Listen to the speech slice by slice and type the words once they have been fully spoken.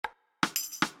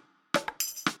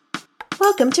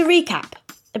Welcome to Recap,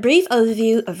 a brief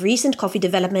overview of recent coffee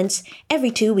developments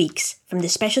every 2 weeks from the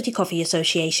Specialty Coffee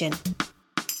Association.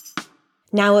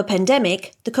 Now a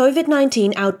pandemic, the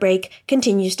COVID-19 outbreak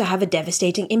continues to have a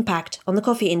devastating impact on the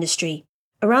coffee industry.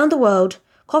 Around the world,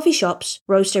 coffee shops,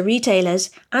 roaster retailers,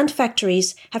 and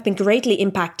factories have been greatly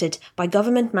impacted by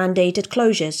government-mandated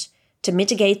closures to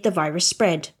mitigate the virus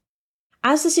spread.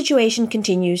 As the situation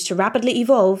continues to rapidly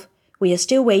evolve, we are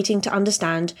still waiting to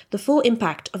understand the full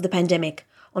impact of the pandemic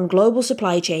on global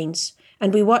supply chains,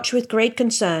 and we watch with great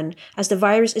concern as the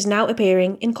virus is now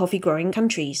appearing in coffee-growing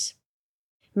countries.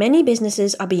 Many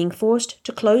businesses are being forced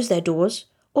to close their doors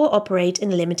or operate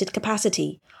in limited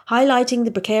capacity, highlighting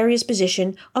the precarious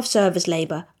position of service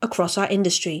labor across our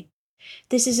industry.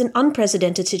 This is an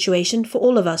unprecedented situation for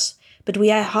all of us, but we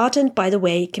are heartened by the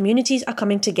way communities are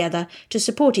coming together to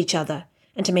support each other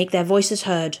and to make their voices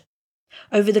heard.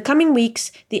 Over the coming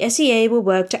weeks, the SEA will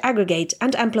work to aggregate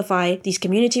and amplify these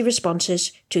community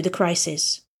responses to the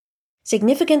crisis.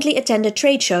 Significantly attended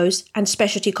trade shows and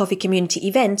specialty coffee community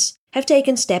events have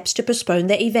taken steps to postpone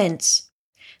their events.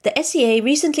 The SEA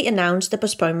recently announced the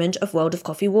postponement of World of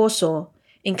Coffee Warsaw,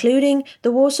 including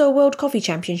the Warsaw World Coffee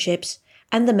Championships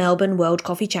and the Melbourne World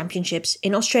Coffee Championships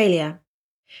in Australia.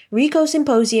 RECO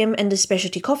Symposium and the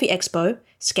Specialty Coffee Expo,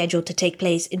 scheduled to take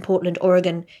place in Portland,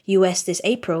 Oregon, US this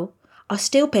April, are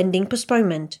still pending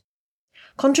postponement.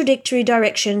 Contradictory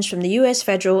directions from the US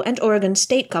federal and Oregon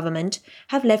state government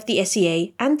have left the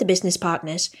SEA and the business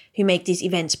partners who make these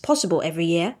events possible every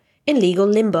year in legal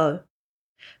limbo.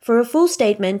 For a full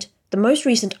statement, the most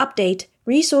recent update,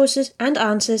 resources and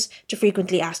answers to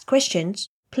frequently asked questions,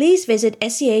 please visit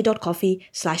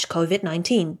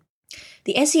sea.coffee/COVID-19.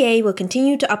 The SEA will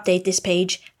continue to update this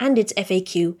page and its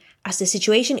FAQ as the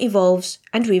situation evolves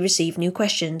and we receive new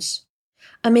questions.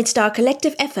 Amidst our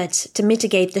collective efforts to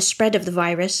mitigate the spread of the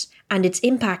virus and its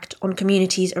impact on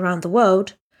communities around the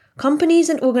world, companies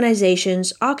and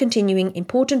organizations are continuing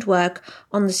important work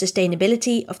on the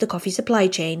sustainability of the coffee supply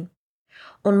chain.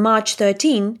 On March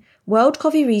 13, World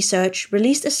Coffee Research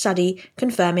released a study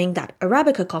confirming that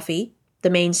Arabica coffee, the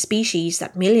main species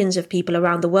that millions of people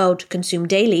around the world consume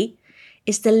daily,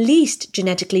 is the least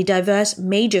genetically diverse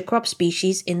major crop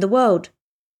species in the world.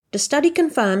 The study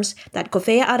confirms that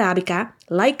Coffea arabica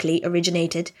likely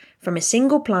originated from a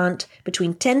single plant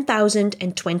between 10,000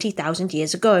 and 20,000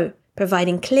 years ago,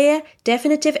 providing clear,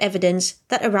 definitive evidence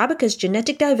that Arabica's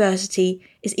genetic diversity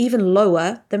is even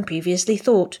lower than previously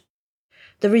thought.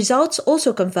 The results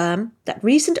also confirm that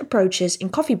recent approaches in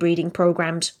coffee breeding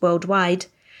programs worldwide,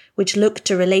 which look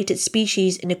to related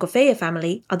species in the Coffea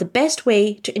family, are the best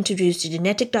way to introduce the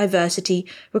genetic diversity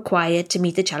required to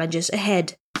meet the challenges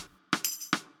ahead.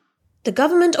 The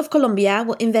government of Colombia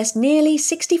will invest nearly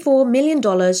 $64 million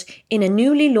in a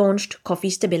newly launched coffee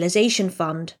stabilization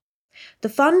fund. The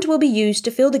fund will be used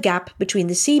to fill the gap between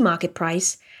the C market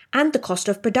price and the cost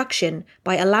of production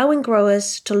by allowing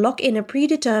growers to lock in a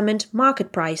predetermined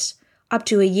market price up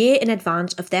to a year in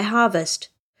advance of their harvest.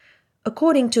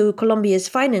 According to Colombia's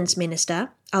finance minister,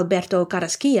 Alberto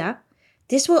Carrasquilla,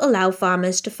 this will allow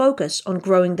farmers to focus on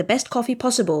growing the best coffee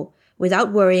possible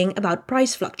without worrying about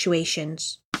price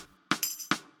fluctuations.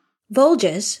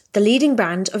 Folgers, the leading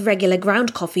brand of regular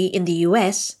ground coffee in the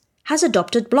US, has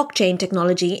adopted blockchain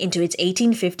technology into its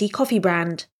 1850 coffee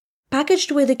brand.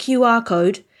 Packaged with a QR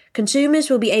code, consumers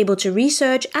will be able to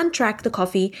research and track the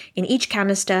coffee in each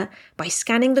canister by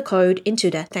scanning the code into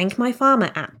the Thank My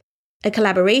Farmer app, a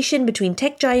collaboration between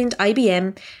tech giant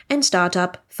IBM and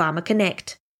startup Farmer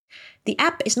Connect. The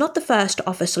app is not the first to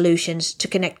offer solutions to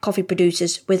connect coffee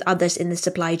producers with others in the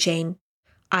supply chain.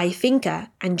 iFinker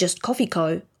and Just Coffee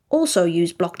Co. also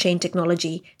use blockchain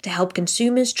technology to help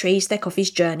consumers trace their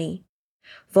coffee's journey.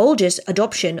 Folgers'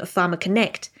 adoption of Farmer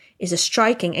Connect is a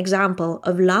striking example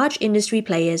of large industry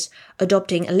players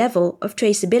adopting a level of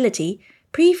traceability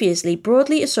previously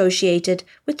broadly associated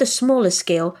with the smaller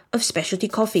scale of specialty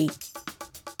coffee.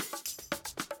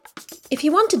 If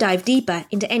you want to dive deeper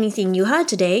into anything you heard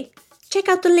today, check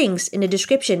out the links in the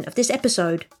description of this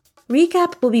episode.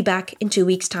 Recap will be back in 2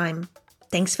 weeks' time.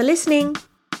 Thanks for listening!